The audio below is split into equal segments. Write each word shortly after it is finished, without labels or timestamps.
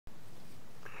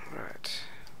Right.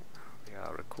 We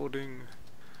are recording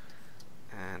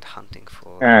and hunting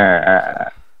for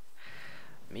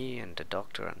me and the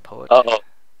doctor and poet.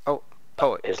 Oh,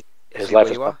 poet. His life where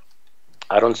has you come. are?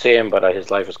 I don't see him, but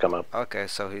his life has come up. Okay,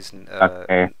 so he's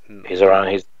Okay. He's around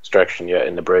his direction, yeah,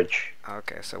 in the bridge.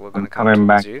 Okay, so we're gonna I'm come coming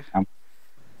towards back. you.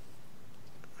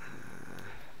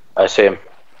 I see him.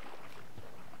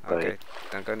 Okay, Right.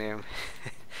 don't go near him.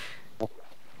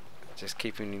 Just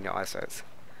keep him in your eyesight.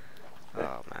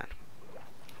 Oh man.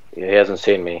 Yeah, he hasn't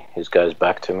seen me. His guy's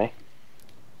back to me.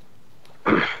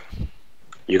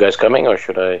 You guys coming, or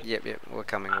should I? Yep, we're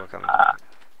coming.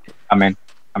 I'm in.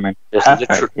 Just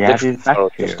Perfect. Yeah, literally he's back follow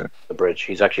to just you. the bridge.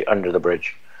 He's actually under the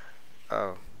bridge.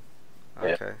 Oh, Yeah.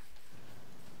 okay.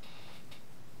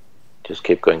 Just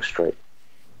keep going straight.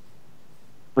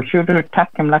 We should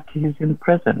attack him like he's in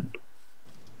prison.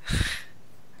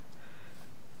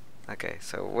 Okay,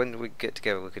 so when we get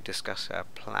together, we could discuss our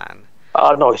plan.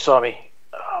 Oh no, he saw me.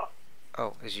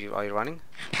 Oh, are you running?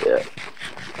 Yeah,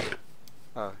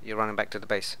 Oh, you're running back to the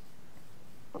base.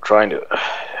 I'm trying to.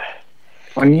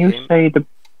 When you say the,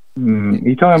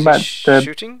 you talking about the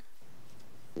shooting?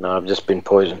 No, I've just been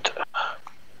poisoned.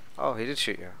 Oh, he did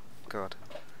shoot you. God.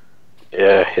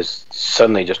 Yeah, he's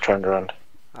suddenly just turned around.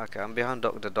 Okay, I'm behind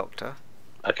the doctor.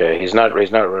 Okay, he's not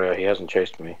real. He hasn't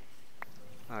chased me.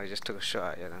 Oh, he just took a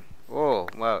shot at you then. Oh,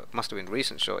 well, it must have been a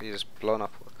recent shot. He just blown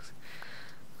up.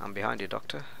 I'm behind you,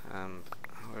 doctor.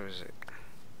 Where is it?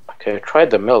 Okay, I tried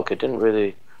the milk. It didn't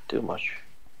really do much.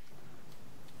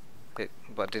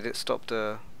 But did it stop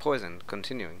the poison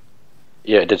continuing?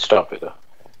 Yeah, it did stop it though.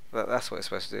 That's what it's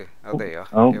supposed to do. Oh, there you are.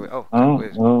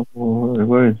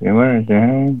 Where is he?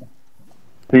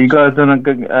 So you guys want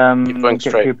to Keep going get to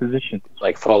straight. your positions?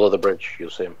 Like follow the bridge, you'll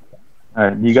see him.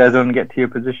 You guys want to get to your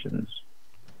positions?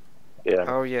 Yeah.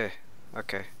 Oh yeah.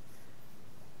 Okay.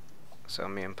 So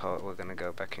me and Poet, we're gonna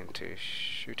go back into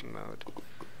shooting mode.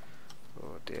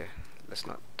 Oh dear. Let's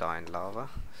not die in lava,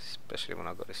 especially when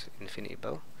I've got this infinity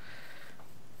bow.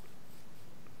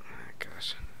 Oh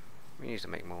gosh. We need to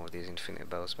make more of these infinite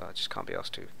bows, but I just can't be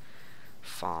asked to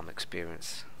farm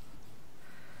experience.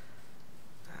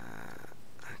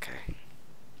 Okay.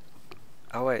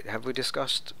 Oh wait, have we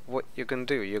discussed what you're gonna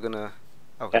do? You're gonna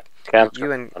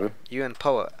you and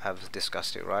Poet have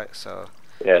discussed it, right? So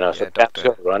yeah, no. So doctor. Cap's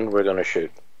gonna run. We're gonna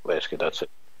shoot. Basically, that's it.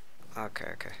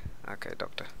 Okay,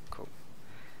 doctor. Cool.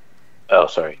 Oh,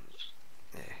 sorry.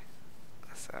 Yeah,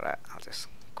 that's alright. I'll just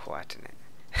quieten it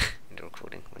in the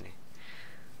recording when you.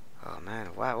 Oh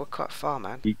man, wow, we're quite far,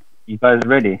 man. You guys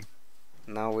ready?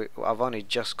 No, I've only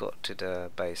just got to the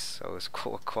base, so it's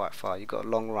quite far. You got a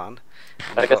long run.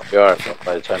 I guess we are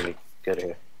by the time we get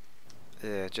here.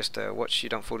 Yeah, just watch you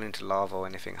don't fall into lava or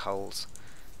anything holes.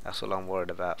 That's all I'm worried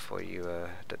about for you,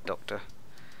 the doctor.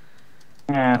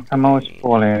 Yeah, I'm always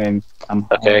falling in.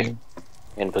 Okay,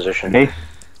 in position.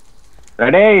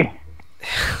 Ready?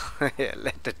 Yeah,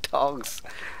 let the dogs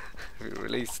be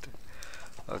released.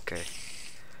 Okay.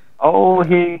 Oh,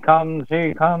 he comes,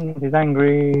 he's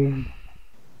angry.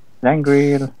 He's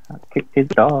angry, I kicked his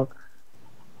dog.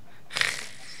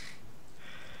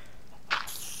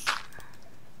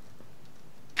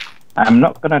 I'm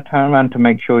not going to turn around to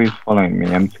make sure he's following me.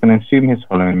 I'm just going to assume he's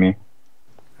following me.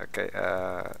 Okay,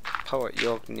 Poet,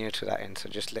 you're near to that end, so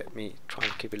just let me try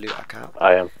and keep a lookout.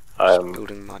 I am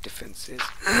building my defenses.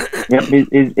 Yep,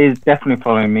 he's definitely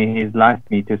following me. His life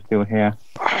meter's still here.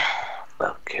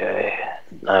 Okay.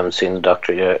 I haven't seen the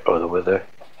doctor yet, or the wither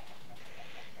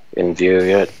in view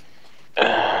yet.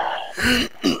 Oh,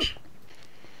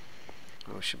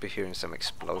 we should be hearing some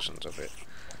explosions of it.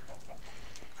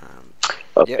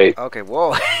 Okay. Yep, okay,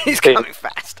 whoa, he's coming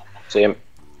fast. See him?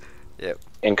 Yep.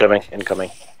 Incoming.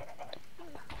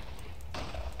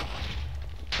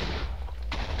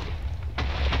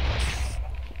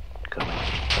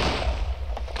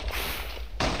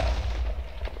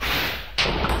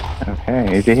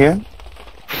 Okay, is he here?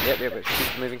 Yep,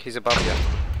 keep moving, he's above you.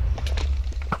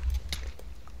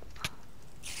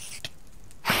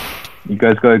 You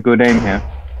guys got a good aim here?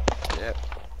 Yep.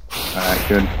 Alright,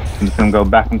 good. I'm just gonna go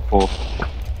back and forth.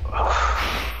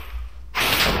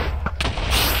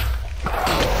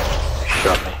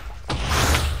 Shot me.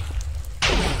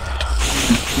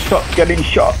 Stop getting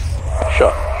shot!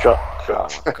 Shot.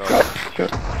 Oh, God.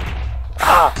 Shot.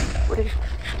 What are you...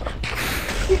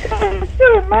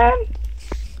 Good, man!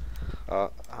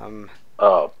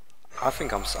 Oh. I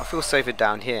feel safer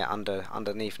down here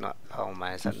underneath. Not. Oh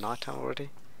man, is that nighttime already?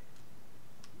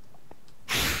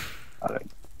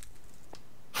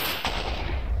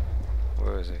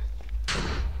 Where is he?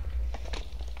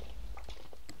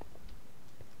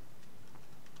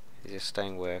 He's just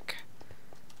staying work.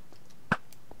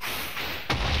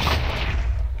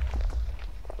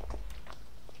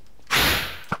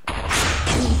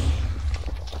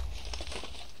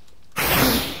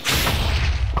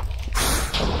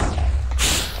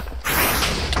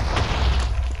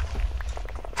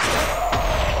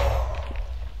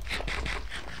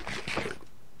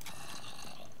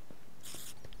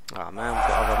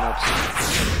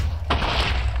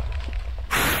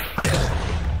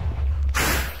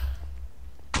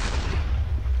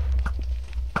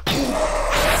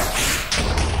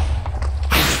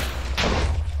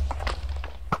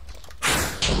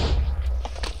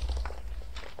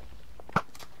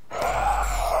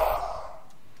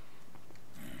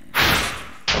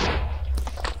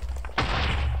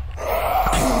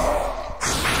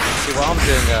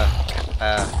 doing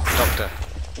doctor.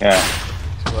 Yeah.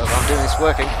 So whatever I'm doing is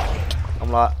working.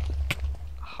 I'm like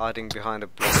hiding behind a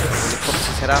block. When he pops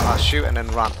his head out, I shoot and then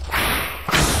run.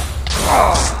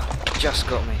 Oh, just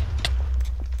got me.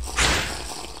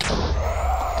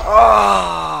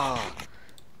 Oh,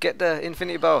 get the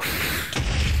infinity bow.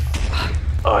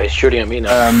 Oh, he's shooting at me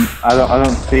now. I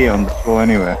don't see it on the floor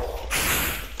anywhere.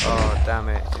 Oh damn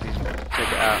it! Did he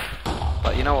take it out?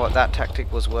 But you know what? That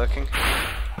tactic was working.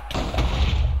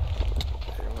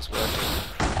 It was working.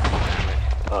 Damn it!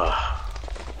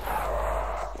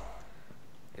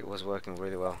 It was working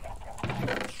really well.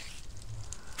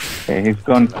 Okay, he's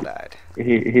gone. I died.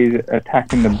 He's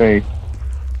attacking the base.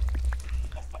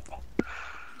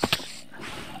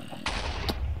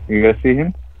 You guys see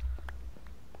him?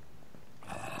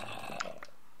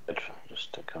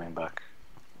 Just coming back.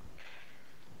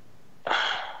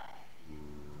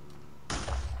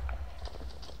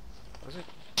 Was it?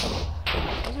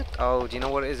 Was it? Oh, do you know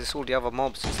what it is? It's all the other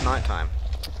mobs. It's night time.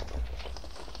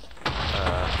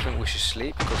 I think we should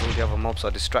sleep because all the other mobs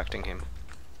are distracting him,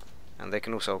 and they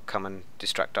can also come and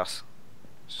distract us.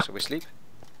 Shall we sleep?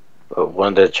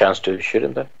 Wasn't there a chance to shoot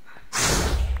him then?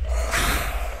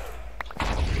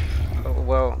 Oh,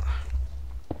 well,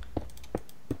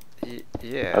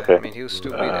 yeah. Okay. I mean, he'll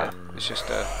still be there. It's just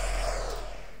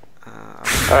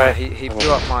Alright. He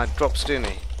blew up my drops, didn't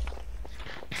he?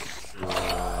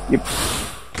 Yep.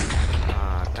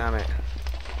 Ah, damn it.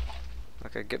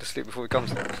 Okay, get to sleep before he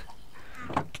comes.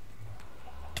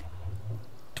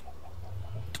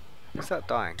 Who's that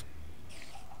dying?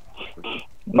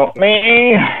 Not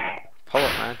me.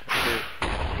 Poet man.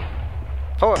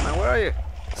 Poet man, where are you?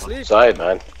 Sleep. Inside,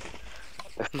 man.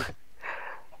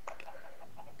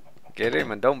 Get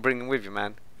him and don't bring him with you,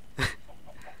 man.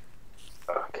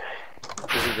 Okay.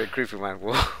 This is a bit creepy, man.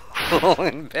 Whoa,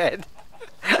 in bed.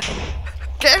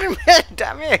 Get him in bed,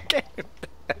 damn it! Get him in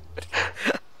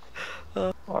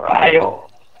bed. Alright.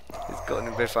 He's gotten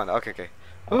in bed fine. Okay, okay.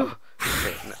 Ooh.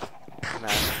 Okay,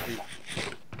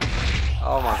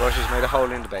 oh my gosh, he's made a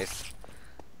hole in the base.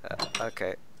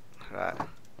 Okay, right.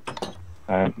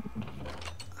 Right.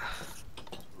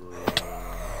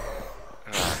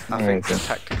 I think the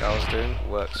tactic I was doing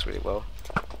works really well.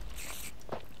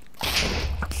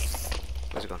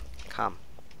 Where's it gone? Come.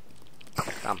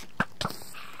 Come.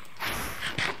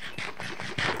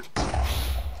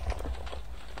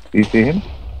 Do you see him?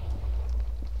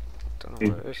 Don't know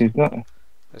where it is. He's not.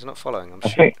 He's not following. I'm I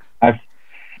shooting. think Are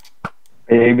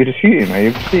you able to shoot him? Are you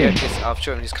able to see him? Yes, I've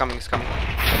shot him. He's coming. He's coming.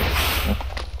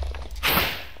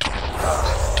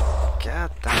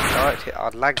 God damn it! I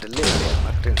lagged a little bit.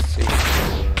 I didn't see him.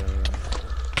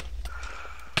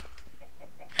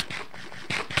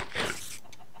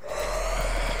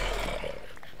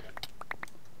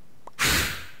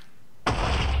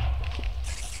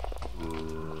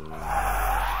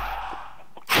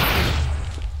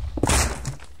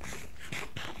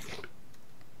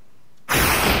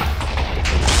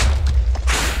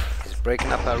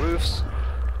 Breaking up our roofs.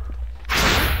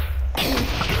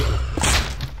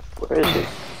 Where is he? Is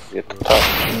he at the top?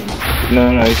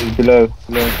 No, he's below.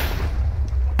 Below.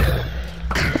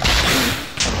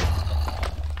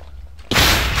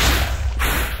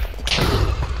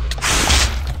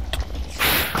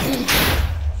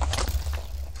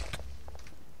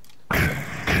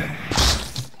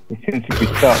 He seems to be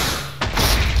stuck.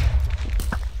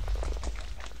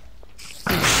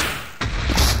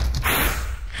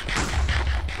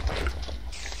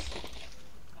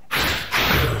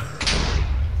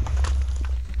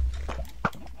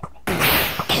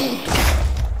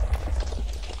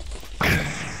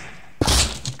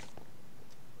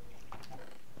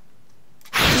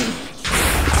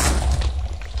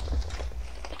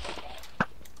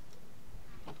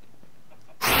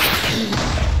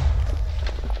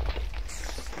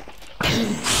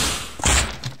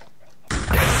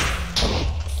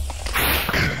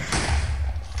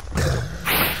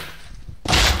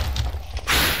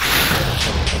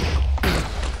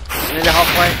 Nearly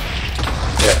halfway.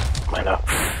 Yeah, I know.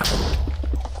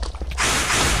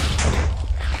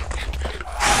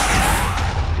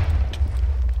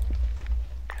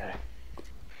 Okay.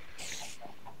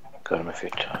 Got him a few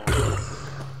times.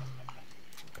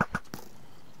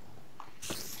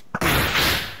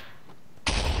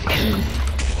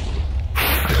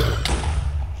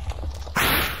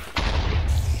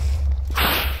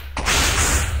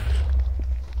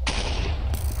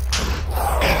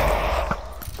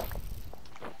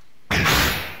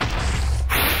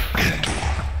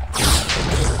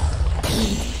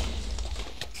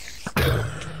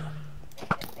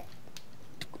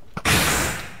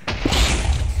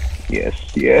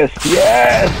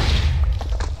 Yes.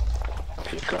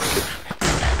 Keep going, keep.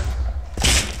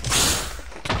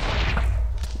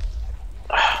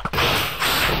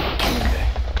 Okay.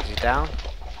 Is he down?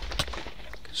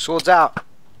 Swords out!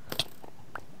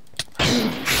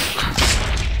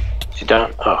 Is he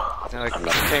down? Oh, No, I'm he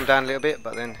not. came down a little bit,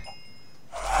 but then...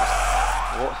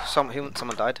 What? Someone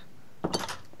died.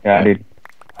 Yeah, I did.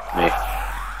 Me.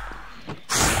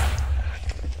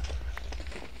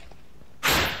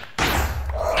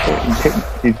 Did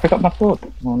you pick up my sword?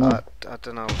 Oh no. I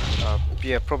don't know.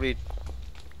 Yeah, probably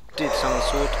did someone's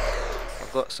sword.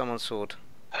 I've got someone's sword.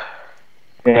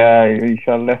 Yeah, you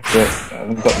should have left it.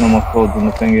 I've got no more swords in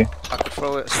the thingy. I could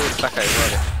throw it sword back at you,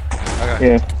 right? Okay.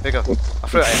 Yeah. There you go. I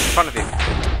threw it in front of you.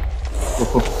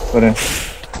 Got it.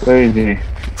 Where is he?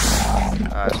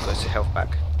 It's got his health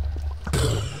back.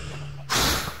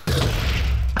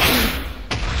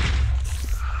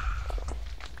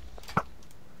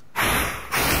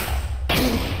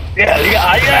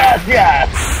 Yes!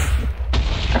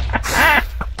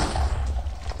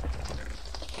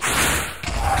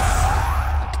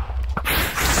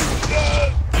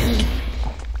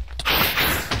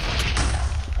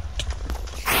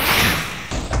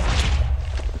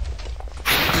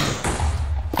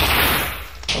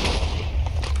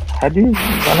 How do you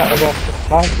run out of our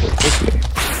supplies so quickly?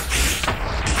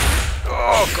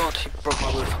 Oh god, he broke my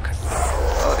wood.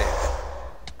 Oh dear.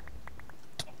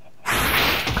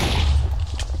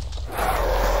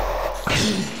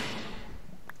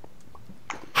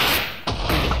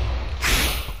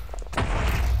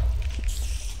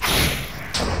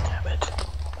 Damn it.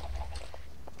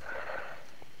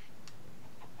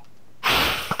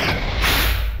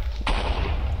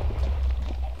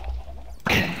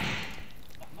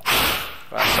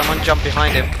 Right, someone jump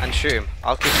behind him and shoot him.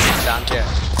 I'll keep him down here.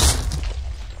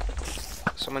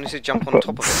 Someone needs to jump on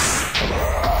top of it.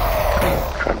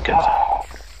 Try and get.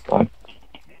 God.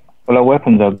 Well, our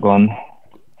weapons are gone.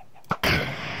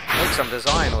 Make some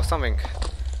design or something.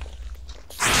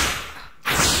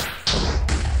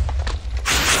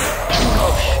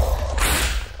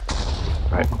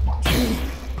 Right.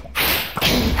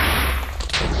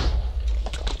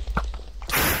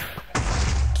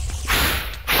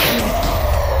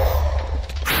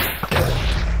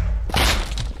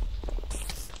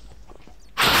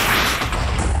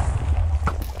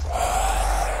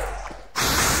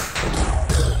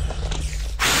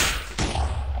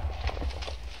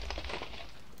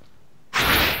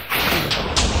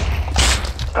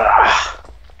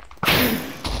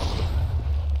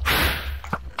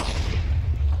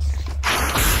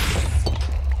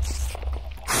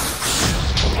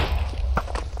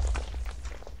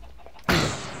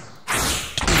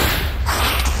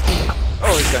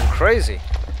 Oh, he's going crazy.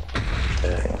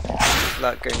 He's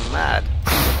like going mad.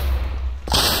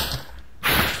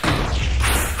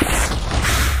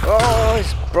 Oh,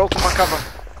 he's broken my cover.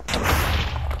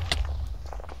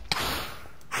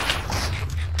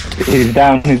 He's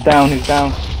down.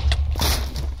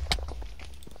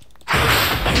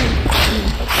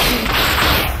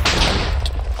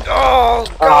 Oh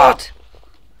god!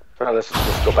 Well, let's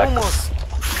just go back. Almost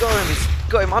got him. He's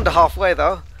got him under halfway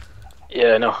though.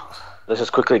 Yeah, no. Let's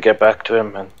just quickly get back to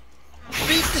him and.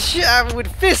 Beat the shit out of him with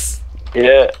fists.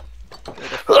 Yeah.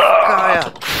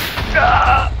 Kaya.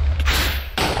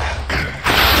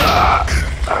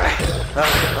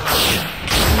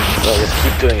 Well, just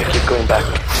keep doing it. Keep going back.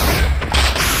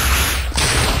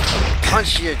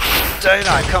 Punch you,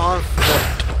 daylight, come on.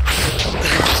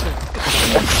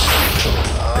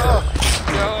 Oh,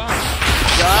 go on.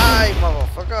 Die,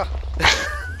 motherfucker.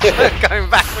 Going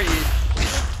back for you.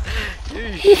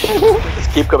 You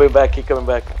Just keep coming back. Keep coming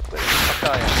back.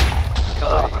 Kaya.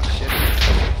 Come on, you shit.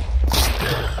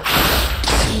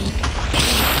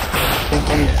 I think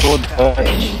one sword hurt.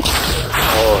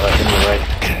 Oh, I think you're right.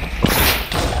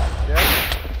 Yeah?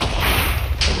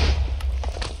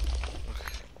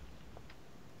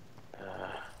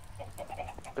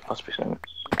 It must be something.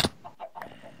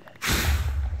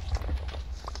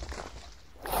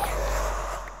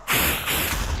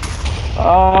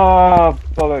 Ah,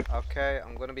 bollocks. Okay,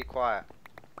 I'm gonna be quiet.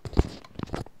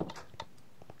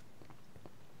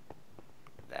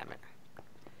 Damn it.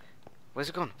 Where's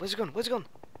it gone? Where's it gone? Where's it gone?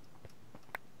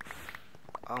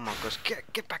 Oh my gosh,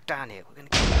 get back down here. We're gonna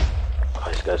get... Oh,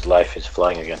 this guy's life is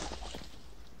flying again.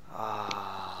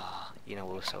 Ah, you know,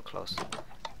 we were so close.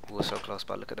 We were so close,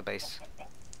 but look at the base.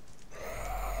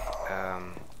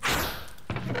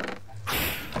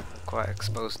 Quite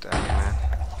exposed down here, man.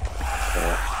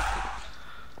 Yeah.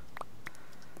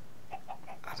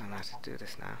 I don't know how to do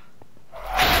this now.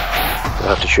 We'll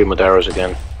have to shoot him with arrows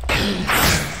again.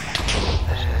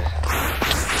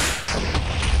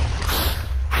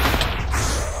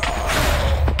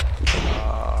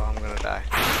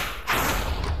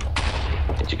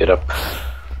 Get up.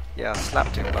 Yeah, I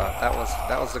slapped him, but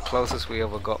that was the closest we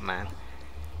ever got, man.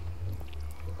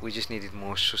 We just needed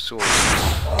more swords.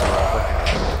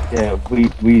 Yeah, we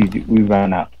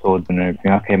ran out of swords and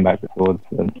everything. I came back with swords.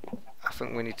 I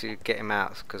think we need to get him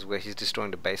out because he's destroying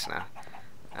the base now,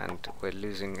 and we're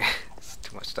losing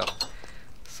too much stuff.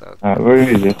 So. Where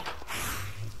is it?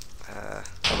 I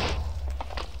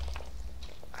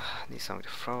need something to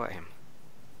throw at him.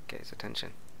 Get his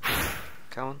attention.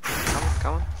 Come on, come on,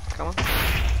 come on, come on,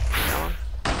 come on.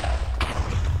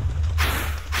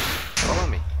 Follow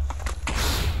me.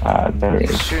 There it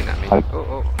He's is. shooting at me.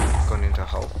 Oh, gone into a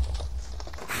hole.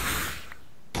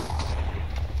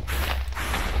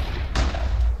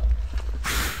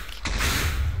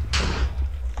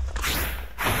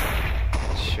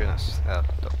 He's shooting us.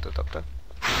 Doctor.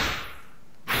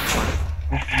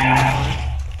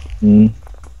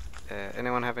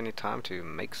 Anyone have any time to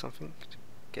make something to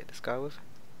get this guy with?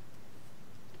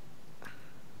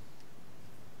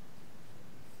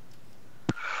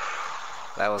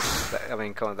 That was, I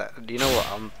mean, come on, do you know what?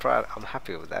 I'm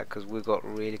happy with that because we got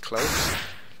really close.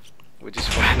 We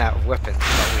just ran out of weapons,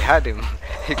 but we had him.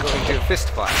 He got into a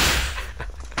fist fight.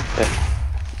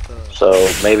 So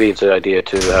maybe it's an idea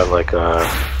to have like a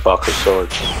box of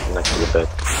swords next to the bed.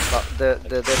 But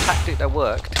the tactic that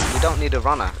worked, we don't need a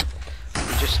runner.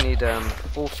 We just need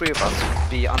all three of us to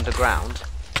be underground.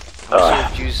 And we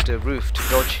sort of use the roof to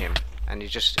dodge him, and you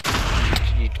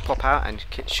pop out and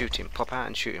shoot him, pop out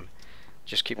and shoot him.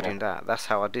 Just keep doing that. That's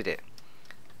how I did it.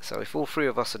 So if all three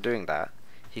of us are doing that,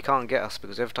 he can't get us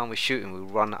because every time we shoot him, we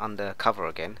run under cover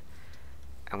again,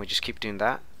 and we just keep doing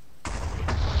that.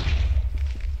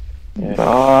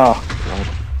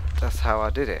 That's how I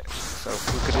did it. So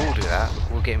if we could all do that,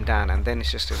 we'll get him down, and then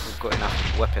it's just if we've got enough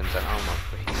weapons and armor.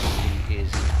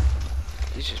 He's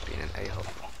just being an a-hole.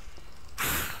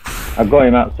 I got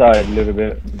him outside a little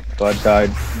bit, but I died.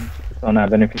 I don't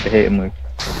have anything to hit him with.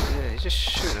 Yeah, he's just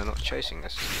shooting and not chasing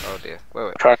us. Oh dear.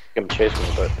 Wait. Trying to get him chase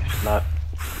me, but he's not.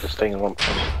 Just staying in one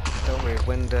place. Don't worry.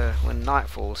 When night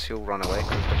falls, he'll run away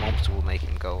because the mobs will make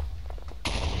him go.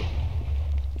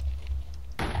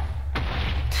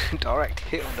 Direct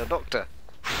hit on the doctor.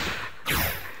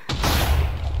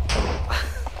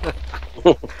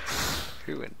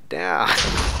 He went down.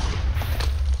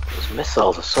 Those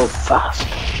missiles are so fast.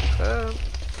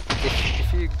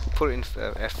 If you put it in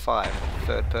F5,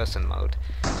 third person mode,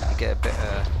 you get a bit.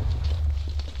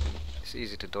 It's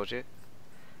easy to dodge it.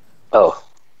 Oh.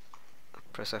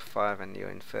 Press F5 and you're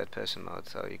in third person mode,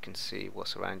 so you can see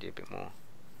what's around you a bit more.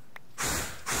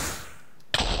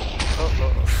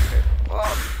 Okay.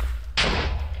 Oh!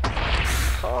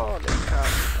 Holy cow.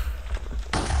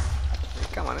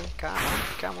 Come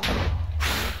on.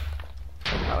 I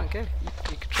don't care.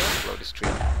 You can try to blow this tree.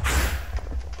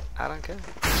 I don't care.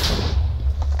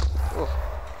 Oh.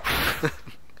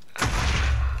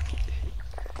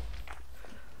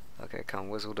 Okay, come on.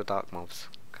 Where's all the dark mobs?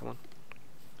 Come on.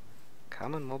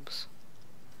 Come on, mobs.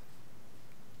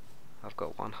 I've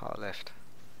got one heart left.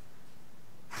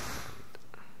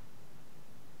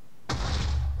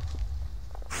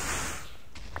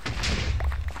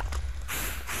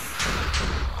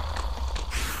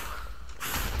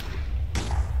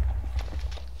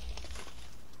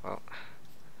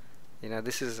 You know,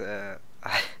 this is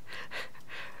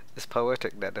it's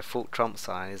poetic that the full Trump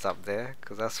sign is up there,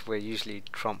 because that's where usually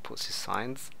Trump puts his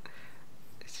signs.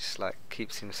 It's just like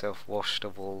keeps himself washed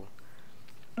of all.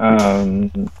 Yeah.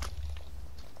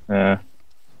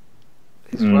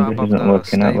 He's right above the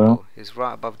stable. Well. He's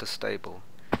right above the stable.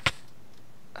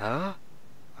 I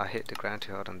hit the ground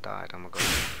too hard and died. Oh my god.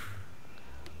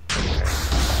 Okay.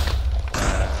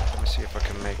 Let me see if I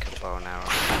can make a bow and arrow.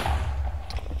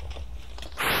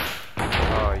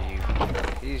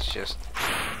 He's just...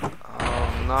 Oh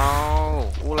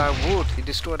no! All our wood! He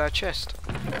destroyed our chest!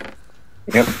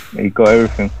 Yep, he got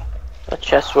everything. The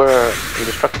chests were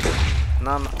indestructible.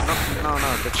 No,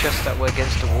 the chests that were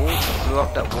against the wall, blew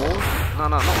up that wall. No,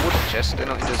 not wooden chests, they're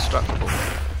not indestructible.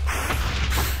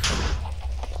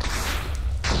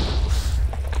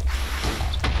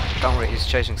 Don't worry, he's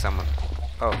chasing someone.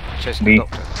 Oh, chasing the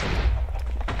doctor.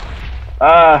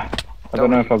 I don't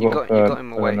know if I got... You got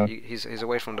him away, he's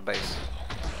away from the base.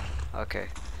 Okay.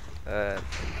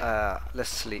 Let's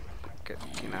sleep.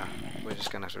 You know, we're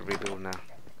just gonna have to rebuild now.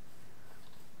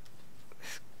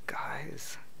 This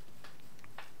guy's...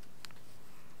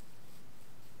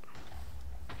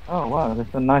 Oh wow, there's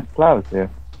some nice flowers here.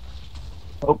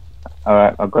 Oh,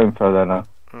 alright, I'll go in further now.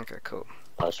 Okay, cool.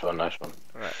 Nice one.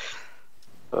 Alright.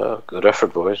 Good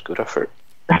effort, boys, good effort.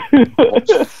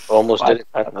 Almost did it.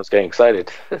 I was getting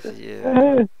excited.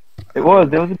 Yeah. There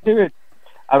was a period.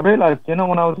 I realised, you know,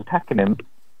 when I was attacking him,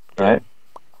 right?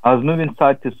 I was moving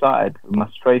side to side with my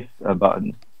strafe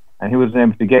button, and he wasn't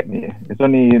able to get me. It's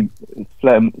only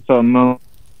certain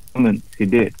moments he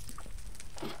did.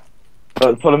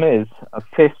 But the problem is, a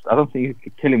fist. I don't think you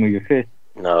could kill him with your fist.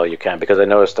 No, you can't, because I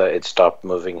noticed that it stopped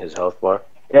moving his health bar.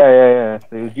 Yeah.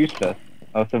 So it was useless.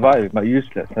 I was surviving, but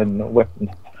useless and no weapons.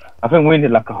 I think we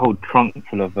need like a whole trunk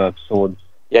full of swords.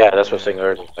 Yeah, that's what I was saying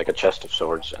earlier, like a chest of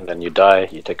swords, and then you die,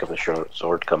 you take up a short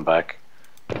sword, come back,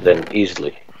 then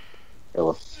easily.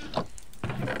 Kill him.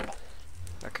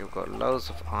 Okay, we've got loads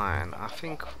of iron. I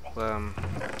think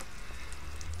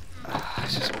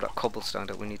it's just all that cobblestone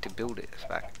that we need to build it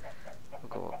back. We've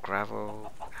got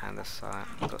gravel, andesite,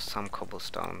 we've got some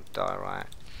cobblestone, diorite.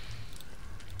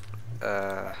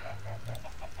 Oh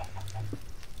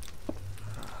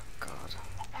god.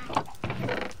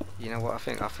 You know what? I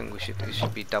think it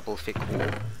should be double thick wall.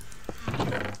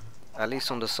 At least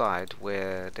on the side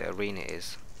where the arena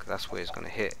is, because that's where it's gonna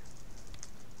hit.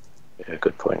 Yeah,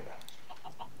 good point.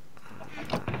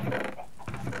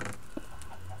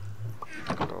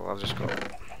 Oh, I've just got.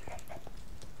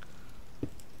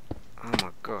 Oh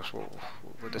my gosh!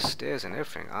 With the stairs and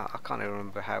everything, I can't even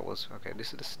remember how it was. Okay,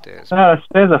 this is the stairs. No,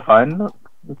 stairs are fine. Look,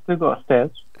 we've still got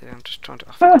stairs. Yeah, I'm just trying to.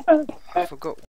 I forgot